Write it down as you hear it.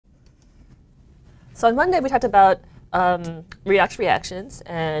So on Monday we talked about redox reactions,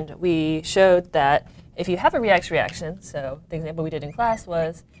 and we showed that if you have a redox reaction, so the example we did in class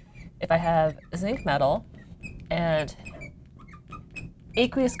was if I have zinc metal and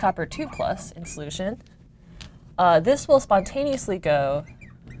aqueous copper 2+ in solution, this will spontaneously go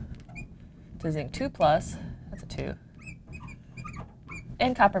to zinc 2+, that's a 2,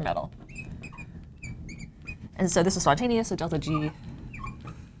 and copper metal. And so this is spontaneous, so delta G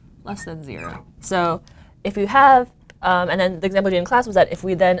less than 0. So if you have, and then the example we did in class was that if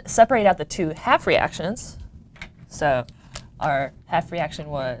we then separate out the two half reactions, so our half reaction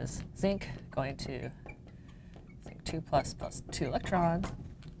was zinc going to zinc 2+ plus 2 electrons,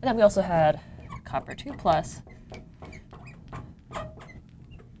 and then we also had copper 2+.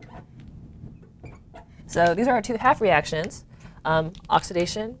 So these are our two half reactions,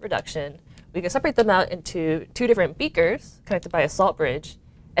 oxidation, reduction. We can separate them out into two different beakers connected by a salt bridge.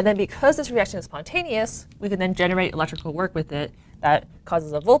 And then because this reaction is spontaneous, we can then generate electrical work with it that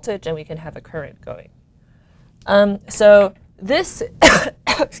causes a voltage, and we can have a current going. So this,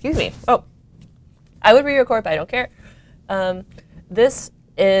 excuse me, oh, I would re-record, but I don't care. This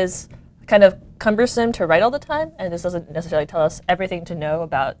is kind of cumbersome to write all the time, and this doesn't necessarily tell us everything to know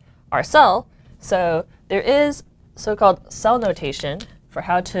about our cell. So there is so-called cell notation for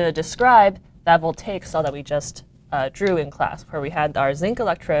how to describe that voltaic cell that we just drew in class, where we had our zinc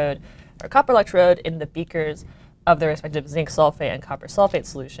electrode or copper electrode in the beakers of the respective zinc sulfate and copper sulfate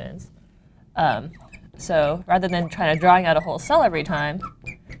solutions. So rather than trying to drawing out a whole cell every time,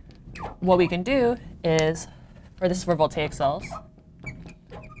 what we can do is, this is for voltaic cells,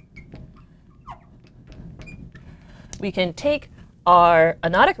 we can take our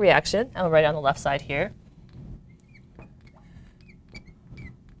anodic reaction, and we'll write it on the left side here.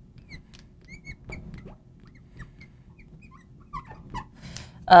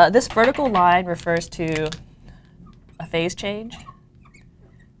 This vertical line refers to a phase change.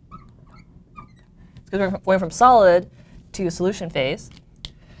 Because we're going from solid to solution phase.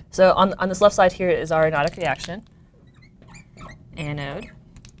 So on this left side here is our anodic reaction, anode.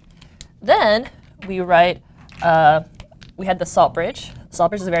 Then we write, we had the salt bridge. The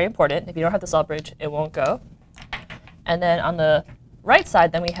salt bridge is very important. If you don't have the salt bridge, it won't go. And then on the right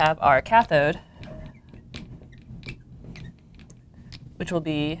side, then we have our cathode, which will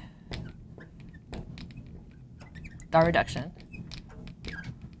be our reduction.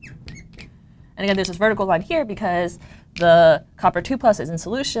 And again, there's this vertical line here because the copper 2+ is in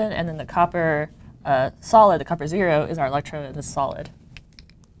solution, and then the copper solid, the copper 0, is our electrode in the solid.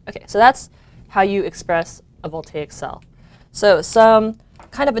 OK, so that's how you express a voltaic cell. So some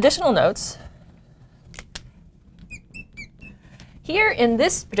kind of additional notes. Here in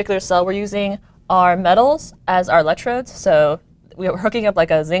this particular cell, we're using our metals as our electrodes. So we were hooking up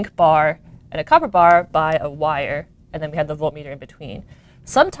like a zinc bar and a copper bar by a wire, and then we had the voltmeter in between.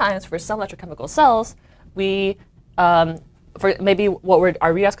 Sometimes for some electrochemical cells, we, for maybe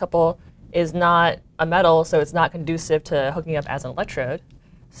our redox couple is not a metal, so it's not conducive to hooking up as an electrode.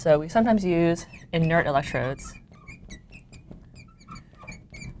 So we sometimes use inert electrodes.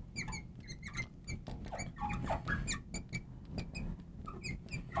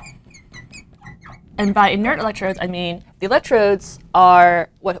 And by inert electrodes, I mean the electrodes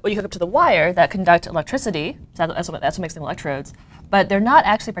are what you hook up to the wire that conduct electricity. So that's what makes them electrodes. But they're not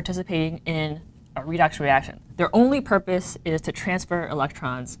actually participating in a redox reaction. Their only purpose is to transfer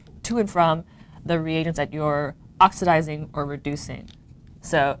electrons to and from the reagents that you're oxidizing or reducing.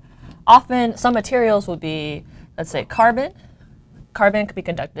 So often some materials will be, let's say, carbon. Carbon could be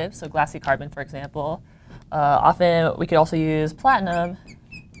conductive, so glassy carbon, for example. Often we could also use platinum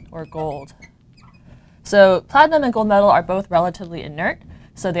or gold. So platinum and gold metal are both relatively inert,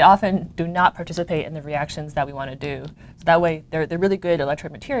 so they often do not participate in the reactions that we want to do. So that way, they're really good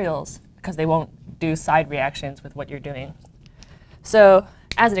electrode materials because they won't do side reactions with what you're doing. So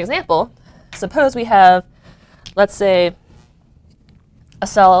as an example, suppose we have, let's say, a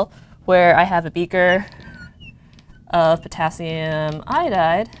cell where I have a beaker of potassium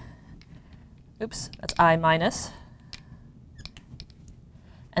iodide. Oops, that's I minus.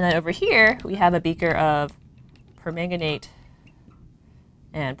 And then over here, we have a beaker of permanganate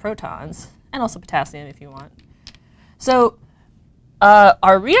and protons, and also potassium if you want. So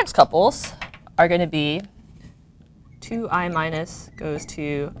our redox couples are going to be 2I minus goes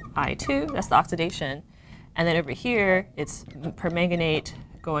to I2, that's the oxidation. And then over here, it's permanganate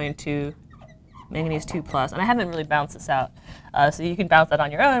going to manganese 2+. And I haven't really balanced this out, so you can balance that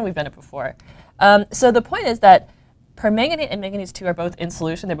on your own. We've done it before. So the point is that permanganate and manganese 2 are both in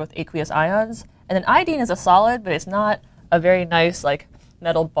solution. They're both aqueous ions. And then iodine is a solid, but it's not a very nice, like,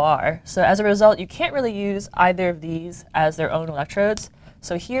 metal bar. So as a result, you can't really use either of these as their own electrodes.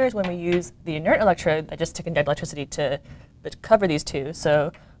 So here's when we use the inert electrode that just to conduct electricity to cover these two.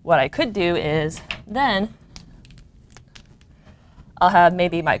 So what I could do is then I'll have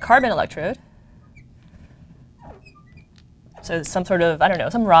maybe my carbon electrode. So some sort of, I don't know,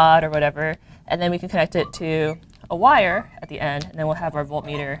 some rod or whatever. And then we can connect it to a wire at the end. And then we'll have our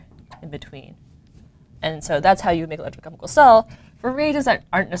voltmeter in between. And so that's how you make an electrochemical cell for reagents that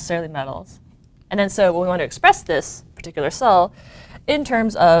aren't necessarily metals. And then so when we want to express this particular cell in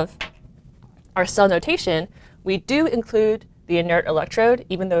terms of our cell notation, we do include the inert electrode,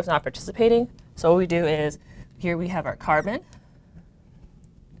 even though it's not participating. So what we do is here we have our carbon,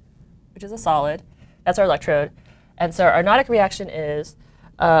 which is a solid. That's our electrode. And so our anionic reaction is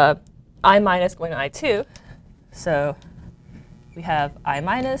I minus going to I2. So we have I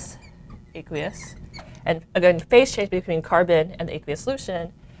minus aqueous. And again, phase change between carbon and the aqueous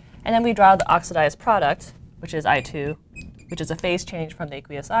solution. And then we draw the oxidized product, which is I2, which is a phase change from the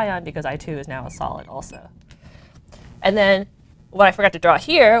aqueous ion because I2 is now a solid also. And then what I forgot to draw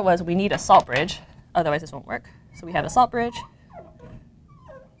here was we need a salt bridge. Otherwise, this won't work. So we have a salt bridge.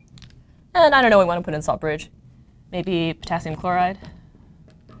 And I don't know what we want to put in salt bridge. Maybe potassium chloride.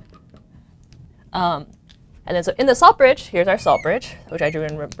 And then so in the salt bridge, here's our salt bridge, which I drew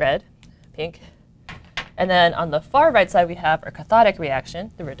in red, pink. And then on the far right side, we have our cathodic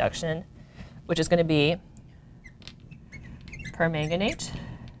reaction, the reduction, which is going to be permanganate,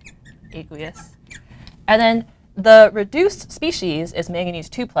 aqueous. And then the reduced species is manganese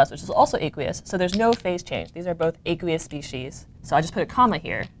 2+, which is also aqueous. So there's no phase change. These are both aqueous species. So I just put a comma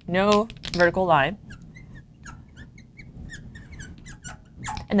here, no vertical line.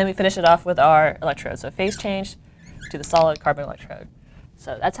 And then we finish it off with our electrode. So phase change to the solid carbon electrode.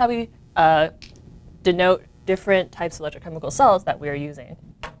 So that's how we denote different types of electrochemical cells that we are using.